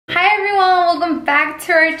welcome back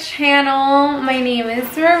to our channel. My name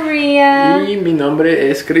is Maria. Y mi nombre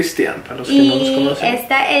es Cristian, para los que no nos conocen.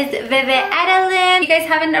 Esta es Bebe Adeline. If you guys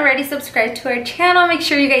haven't already subscribed to our channel, make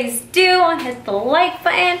sure you guys do and hit the like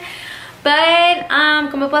button. But,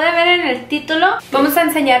 como pueden ver en el título, vamos a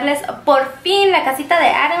enseñarles por fin la casita de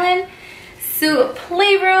Adeline, su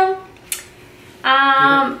playroom.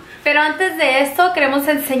 Pero antes de esto, queremos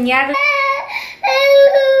enseñarles.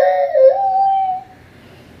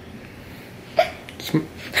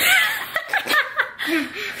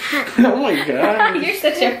 Oh my god. You're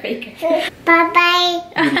such a faker. Bye-bye.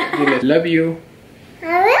 Dile, love you.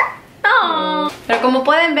 Oh. Pero como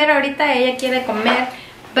pueden ver ahorita ella quiere comer,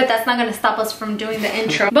 but that's not gonna stop us from doing the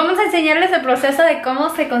intro. Vamos a enseñarles el proceso de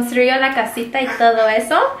cómo se construyó la casita y todo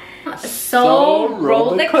eso. So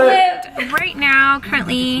roll the clip. Right now,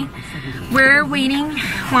 currently, we're waiting.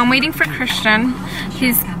 Well, I'm waiting for Christian.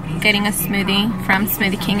 He's getting a smoothie from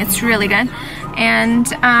Smoothie King. It's really good. And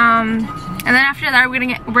then after that,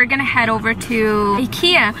 we're gonna head over to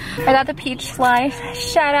IKEA. I got the peach slice.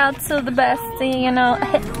 Shout out to the bestie, you know.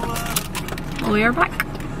 We are back.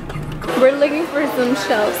 We're looking for some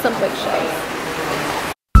shelves, some bookshelves.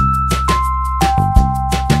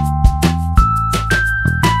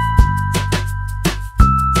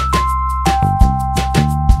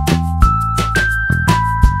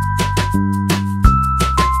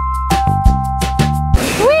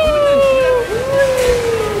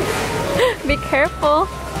 Be careful.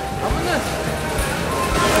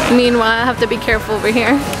 Meanwhile, I have to be careful over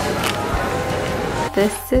here.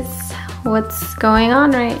 This is what's going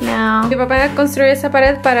on right now. Mi papá construyó esa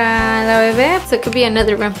pared para la bebé, so it could be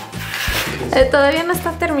another room. Todavía no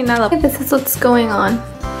está terminado. This is what's going on.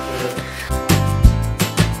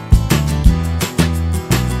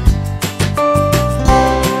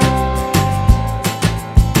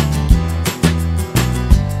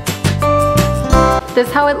 This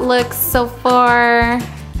is how it looks so far.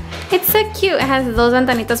 It's so cute. It has those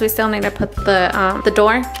ventanitas. We still need to put the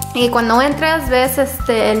door. Y cuando entras ves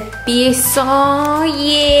el piso.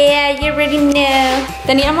 Yeah, you already know.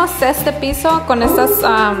 Teníamos este piso con estas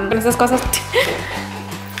cosas.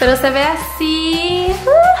 Pero se ve así.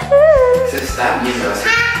 Se está viendo así.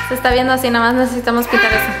 Se está viendo así. Nada más necesitamos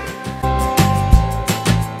quitar eso.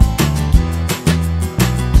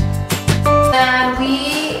 And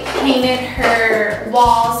we painted her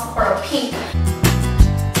walls coral pink.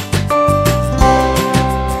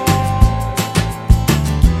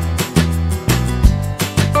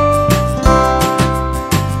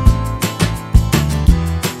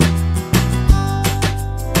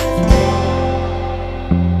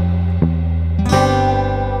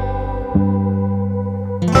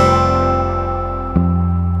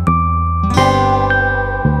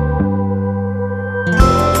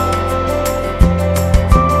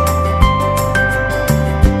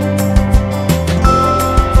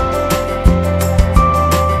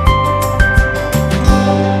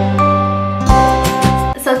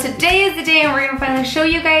 Show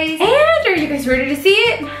you guys, and are you guys ready to see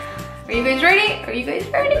it? Are you guys ready? Are you guys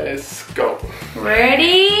ready? Let's go.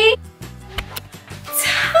 Ready?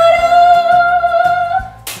 ¡Tada!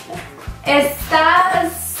 Está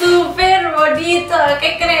súper bonito.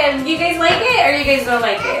 ¿Qué creen? You guys like it or you guys don't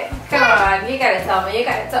like it? Come on, you gotta tell me, you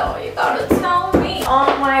gotta tell me, you gotta tell me.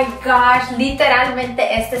 Oh my gosh, literalmente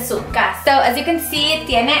esta es su casa. So as you can see,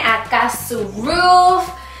 tiene acá su roof.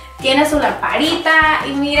 Tiene su lamparita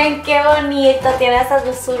y miren qué bonito, tiene hasta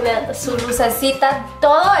su lucecita.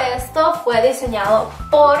 Todo esto fue diseñado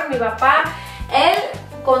por mi papá. Él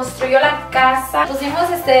construyó la casa. Pusimos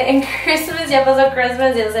en Christmas, ya pasó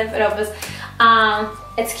Christmas, ya sé, pero pues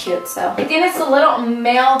it's cute. So. Y tiene su little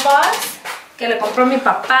mailbox que le compró mi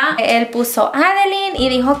papá. Él puso Adeline y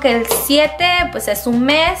dijo que el 7 pues es un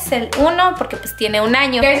mes, el 1 porque pues tiene un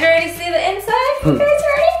año. You guys ready to see the inside? You guys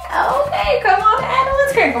ready? Okay, come on, Adeline.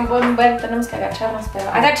 Bueno, tenemos que agacharnos,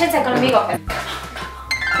 pero agáchense conmigo.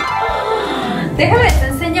 Déjame les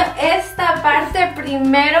enseño esta parte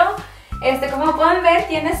primero. Como pueden ver,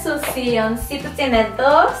 tiene su silloncito, tiene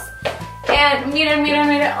dos. And miren, miren,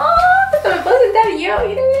 miren. Oh, hasta me puedo sentar yo.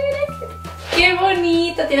 Miren, miren. Qué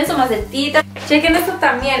bonito, tiene su macetita. Chequen esto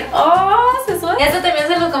también. Oh, se sube. Esto también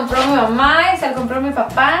se lo compró mi mamá y se lo compró mi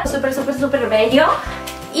papá. Súper, súper, súper bello.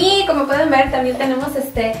 Y como pueden ver, también tenemos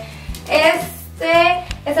este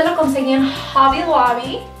lo conseguí en Hobby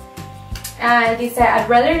Lobby. Dice, I'd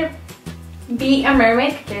rather be a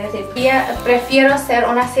mermaid, que quiere decir, prefiero ser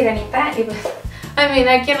una sirenita. Y pues, I mean,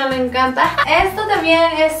 a quien no le encanta. Esto también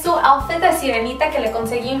es su outfit de sirenita que le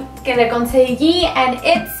conseguí en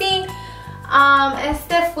Etsy.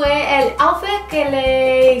 Este fue el outfit que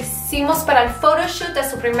le hicimos para el photoshoot de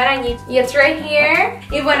su primer añito. Y it's right here.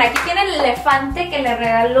 Y bueno, aquí tiene el elefante que le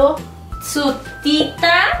regaló su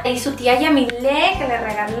tita y su tía Yamile, que le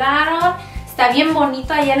regalaron. Está bien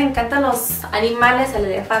bonito, a ella le encantan los animales, el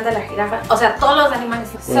elefante, la jirafa, o sea, todos los animales.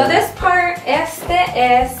 So this part, este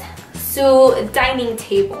es su dining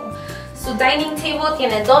table. Su dining table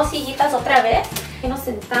tiene 2 sillitas otra vez. Y nos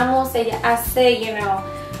sentamos, ella hace, you know,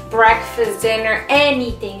 breakfast, dinner,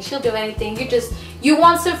 anything. She'll do anything. You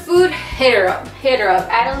want some food? Hit her up. Hit her up.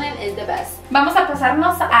 Adeline is the best. Vamos a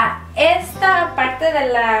pasarnos a esta parte de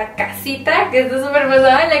la casita, que está súper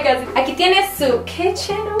pesada en la casita. Aquí tiene su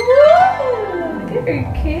kitchen. Woo! Look at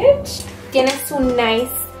her kitchen. Tiene su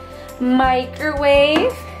nice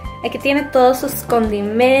microwave. Aquí tiene todos sus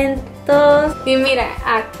condimentos. Y mira,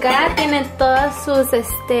 acá tienen todas sus,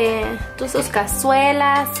 sus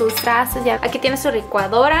cazuelas, sus trastes. Aquí tiene su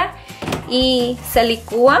licuadora y se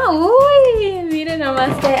licúa. Uy, miren nomás.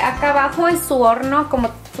 Acá abajo en su horno,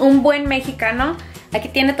 como un buen mexicano. Aquí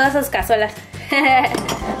tiene todas sus cazuelas.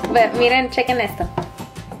 Miren, chequen esto.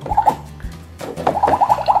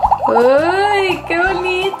 Uy, qué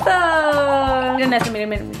bonito. Miren esto,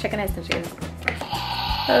 miren, chequen esto, chequen esto.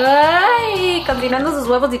 Ay, combinando sus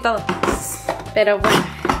huevos y todo. Pero bueno,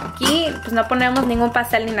 aquí pues no ponemos ningún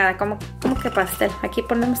pastel ni nada. ¿Cómo que pastel? Aquí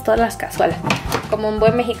ponemos todas las cazuelas, como un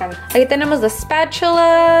buen mexicano. Aquí tenemos the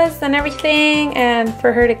spatulas and everything, and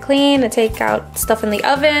for her to clean and take out stuff in the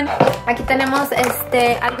oven. Aquí tenemos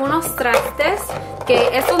algunos trastes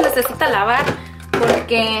que estos necesita lavar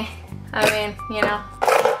porque, a ver, you know,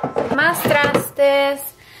 más trastes.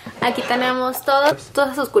 Aquí tenemos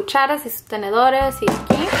todas sus cucharas y sus tenedores y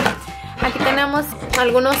aquí tenemos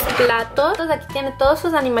algunos platos. Aquí tiene todos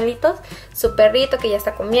sus animalitos, su perrito que ya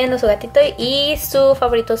está comiendo, su gatito y su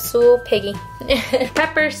favorito, su piggy.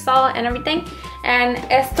 Pepper, salt and everything. And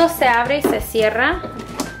esto se abre y se cierra.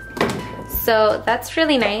 So that's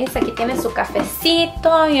really nice. Aquí tiene su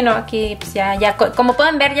cafecito, you know, aquí pues ya como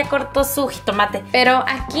pueden ver ya cortó su jitomate. Pero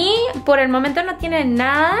aquí por el momento no tiene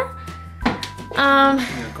nada.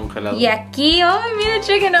 Congelado. Y aquí, ay, miren,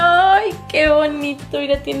 chequen, ay, qué bonito,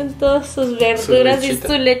 mira, tienen todas sus verduras y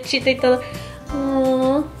su lechita y todo.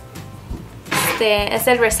 Este es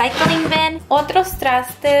el recycling bin. Otros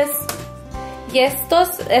trastes. Y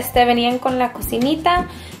estos venían con la cocinita.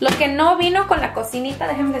 Lo que no vino con la cocinita,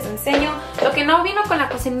 déjenme les enseño. Lo que no vino con la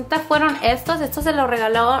cocinita fueron estos. Estos se los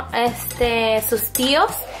regaló sus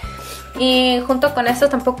tíos. Y junto con estos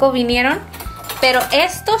tampoco vinieron. Pero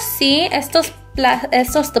estos sí,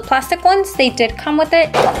 the plastic ones, they did come with it.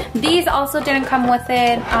 These also didn't come with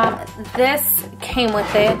it. This came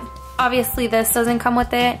with it. Obviously this doesn't come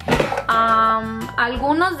with it.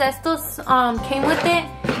 Algunos de estos came with it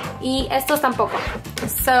y estos tampoco.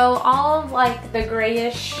 So all like the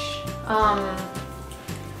grayish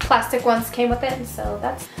plastic ones came with it. So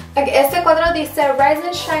that's okay. Este cuadro dice Rise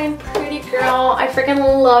and Shine Pretty Girl. I freaking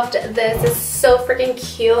loved this. It's so freaking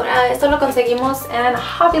cute. Esto lo conseguimos en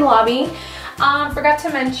Hobby Lobby. Forgot to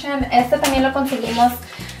mention, también lo conseguimos.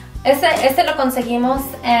 Este lo conseguimos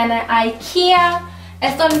en IKEA.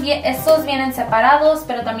 Estos vienen separados,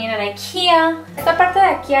 pero también en IKEA. Esta parte de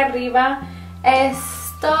aquí arriba,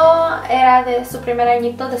 esto era de su primer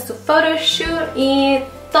añito, de su photoshoot. Y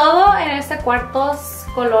todo en este cuarto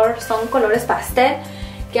son colores pastel,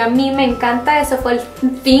 que a mí me encanta. Ese fue el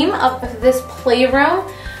theme of this playroom.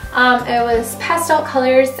 It was pastel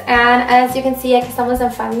colors, and as you can see, aquí estamos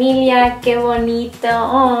en familia. Qué bonito.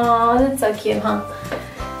 Oh, that's so cute, huh?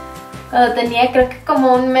 Tenía creo que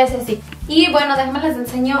como un mes así. Y bueno, déjenme les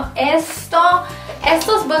enseño esto.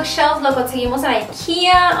 Estos bookshelves lo conseguimos en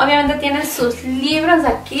IKEA. Obviamente tienen sus libros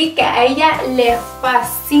aquí, que a ella le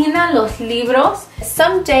fascinan los libros.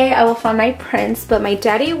 Someday I will find my prince, but my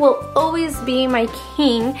daddy will always be my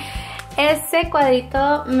king. Ese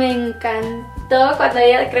cuadrito me encantó cuando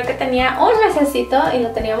ella creo que tenía un mesecito y lo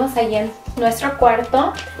teníamos ahí en nuestro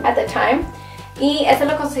cuarto at the time. Y este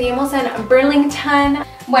lo conseguimos en Burlington.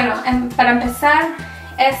 Bueno, para empezar,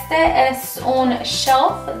 este es un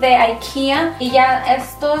shelf de IKEA y ya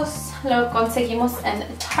estos lo conseguimos en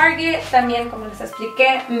Target. También, como les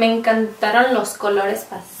expliqué, me encantaron los colores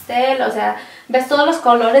pastel. O sea, ves todos los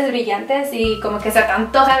colores brillantes y como que se te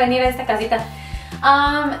antoja venir a esta casita.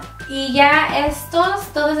 Y ya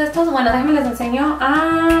todos estos, bueno, déjenme les enseño.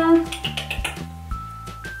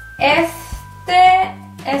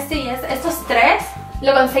 Estos tres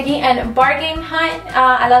lo conseguí en Bargain Hunt,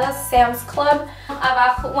 al lado de Sam's Club.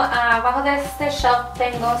 Abajo de este shelf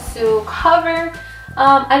tengo su cover.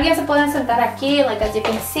 Alguien se puede sentar aquí, like as you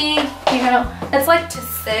can see, you know, it's like to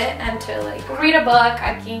sit and to like read a book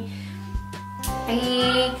aquí.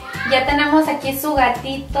 Y ya tenemos aquí su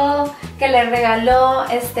gatito que le regaló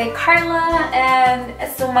Carla and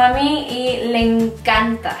su mami y le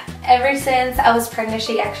encanta. Ever since I was pregnant,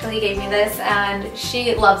 she actually gave me this and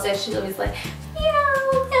she loves it. She's always like,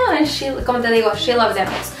 meow, meow, and she, como te digo, she loves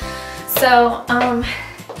animals. So,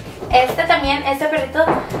 este perrito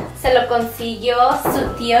se lo consiguió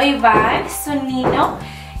su tío Iván, su niño.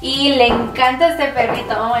 Y le encanta este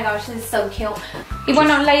perrito. Oh my gosh, this is so cute. Y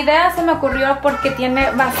bueno, la idea se me ocurrió porque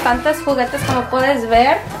tiene bastantes juguetes, como puedes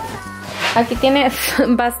ver. Aquí tiene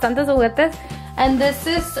bastantes juguetes. And this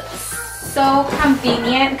is so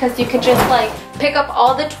convenient because you could just like pick up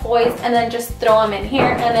all the toys and then just throw them in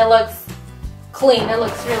here and it looks clean. It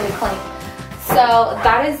looks really clean. So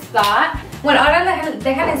that is that. Bueno, ahora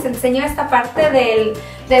déjenles enseño esta parte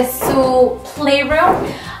de su playroom.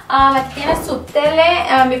 Aquí tiene su tele,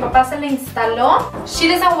 mi papá se le instaló. She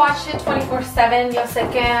doesn't watch it 24/7. Yo sé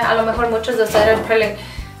que a lo mejor muchos de ustedes are like,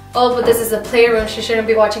 oh, but this is a playroom, she shouldn't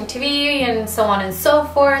be watching TV and so on and so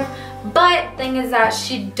forth. But thing is that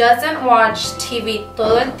she doesn't watch TV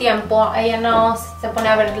todo el tiempo. Ella no se pone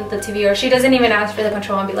a ver the TV, or she doesn't even ask for the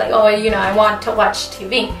control and be like, oh, you know, I want to watch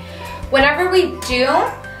TV. Whenever we do,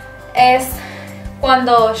 es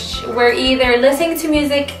cuando we're either listening to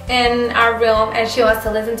music in our room and she wants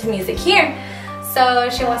to listen to music here. So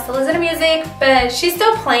she wants to listen to music, but she's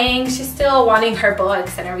still playing, she's still wanting her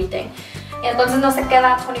books and everything. Entonces no se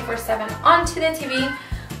queda 24/7 onto the TV.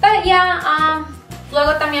 But yeah,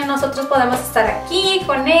 luego también nosotros podemos estar aquí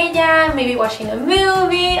con ella, maybe watching a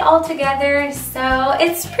movie all together. So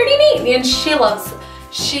it's pretty neat, and she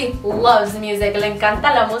loves music. Le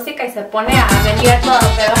encanta la música y se pone a venir a todo,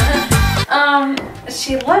 pero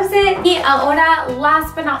she loves it. Y ahora,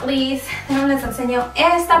 last but not least, les enseño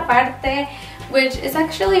esta parte, which is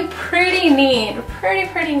actually pretty neat,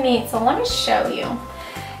 pretty neat. So let me show you.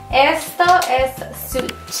 Esto es su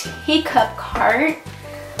teacup cart.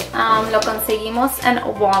 Lo conseguimos en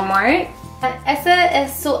Walmart. Ese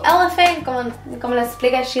es su elephant, como les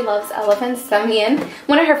explica, she loves elephants también.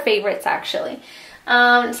 One of her favorites actually.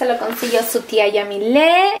 Se lo consiguió su tía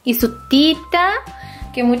Yamile y su tita,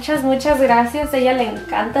 que muchas gracias, a ella le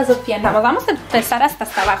encanta su pierna. Vamos a empezar hasta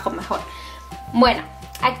abajo mejor. Bueno,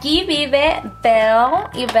 aquí vive Belle,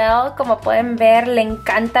 y Belle, como pueden ver, le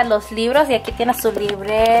encantan los libros, y aquí tiene su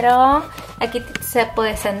librero. Aquí se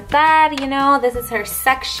puede sentar, you know, this is her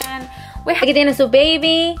section. Aquí tiene su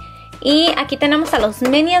baby, y aquí tenemos a los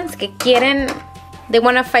minions que quieren, they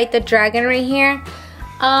want to fight the dragon right here.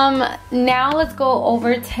 Now let's go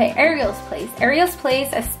over to Ariel's place. Ariel's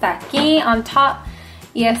place está aquí on top.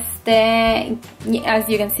 Y as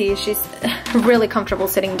you can see, she's really comfortable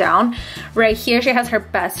sitting down. Right here, she has her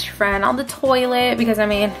best friend on the toilet, because I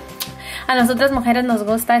mean, a nosotras mujeres nos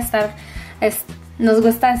gusta estar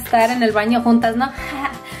en el baño juntas, ¿no?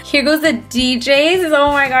 Here goes the DJs.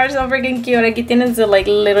 Oh my gosh, so freaking cute. Aquí tienen su like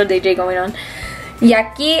little DJ going on. Y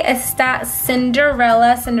aquí está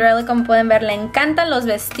Cinderella. Cinderella, como pueden ver, le encantan los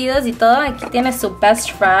vestidos y todo. Aquí tiene su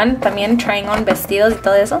best friend también trying on vestidos y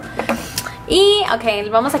todo eso. Y,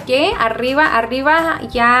 ok, vamos aquí, arriba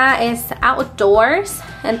ya es outdoors.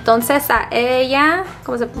 Entonces a ella,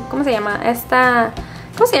 ¿cómo se llama?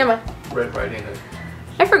 ¿Cómo se llama? Red Riding Hood.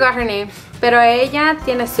 I forgot her name. Pero ella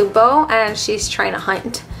tiene su bow and she's trying to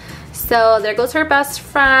hunt. So there goes her best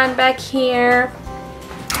friend back here.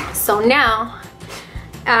 So now,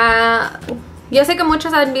 yo sé que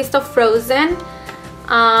muchos han visto Frozen.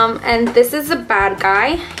 And this is a bad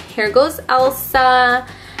guy. Here goes Elsa.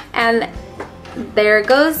 And there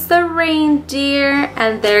goes the reindeer,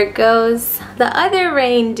 and there goes the other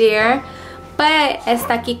reindeer, but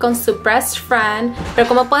está aquí con su best friend. Pero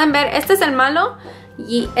como pueden ver, este es el malo,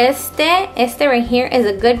 y este right here is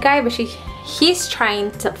a good guy, but he's trying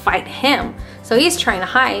to fight him, so he's trying to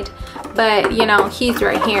hide, but you know, he's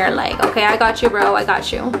right here like, okay, I got you, bro, I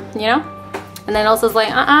got you, you know. And then Elsa's like,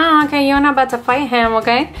 okay, you're not about to fight him,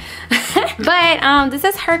 okay. But this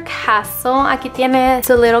is her castle. Aquí tiene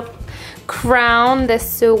su little crown de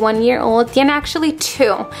su 1-year-old. Tiene actually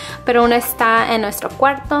 2, pero una está en nuestro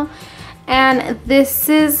cuarto. And this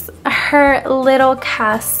is her little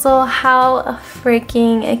castle. How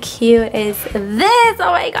freaking cute is this?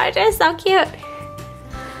 Oh my gosh, it's so cute.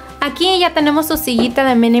 Aquí ya tenemos su sillita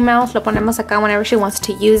de Minnie Mouse. Lo ponemos acá whenever she wants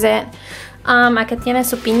to use it. Aquí tiene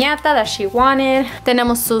su piñata that she wanted.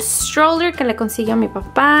 Tenemos su stroller que le consiguió mi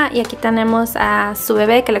papá. Y aquí tenemos a su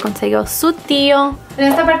bebé que le consiguió su tío. En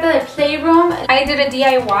esta parte del playroom, I did a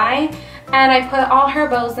DIY. And I put all her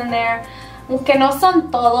bows in there. Que no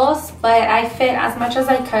son todos, but I fit as much as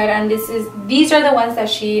I could. And these are the ones that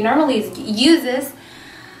she normally uses.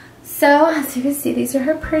 So, as you can see, these are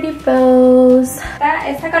her pretty bows.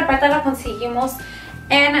 Esta carpeta la conseguimos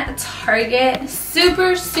en Target.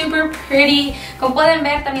 Super, super pretty. Como pueden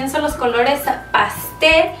ver, también son los colores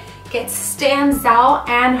pastel que stands out,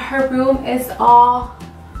 and her room is all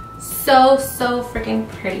so freaking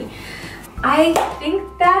pretty. I think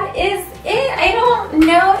that is it. I don't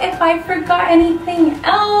know if I forgot anything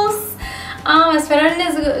else. Espero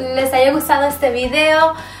les haya gustado este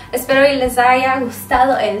video. Espero que les haya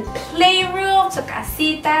gustado el Playroom, su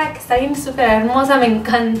casita, que está bien súper hermosa, me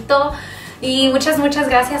encantó. Y muchas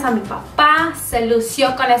gracias a mi papá. Se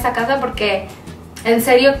lució con esa casa porque en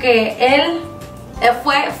serio que él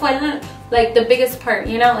fue like the biggest part,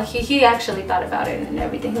 you know, like he actually thought about it and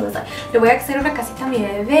everything. He was like, le voy a hacer una casita a mi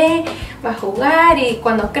bebé, va a jugar y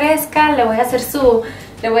cuando crezca le voy a hacer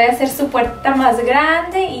su puerta más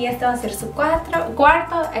grande y este va a ser su cuarto,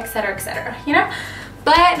 etcétera, etcétera, you know.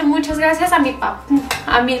 But muchas gracias a mi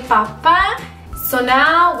papá. So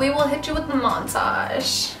now we will hit you with the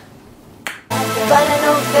montage. But I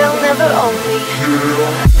know they'll never own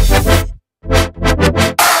me.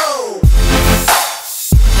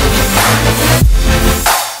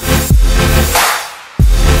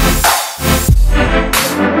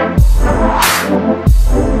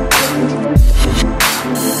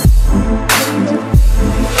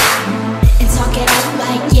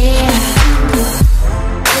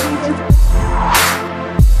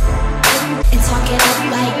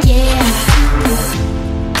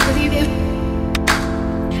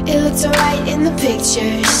 Alright in the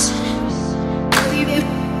pictures.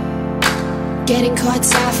 Getting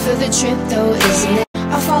caught out for the trip though, isn't it?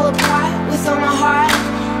 I fall apart with all my heart.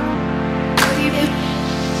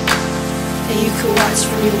 And you could watch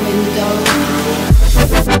from your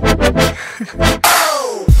window.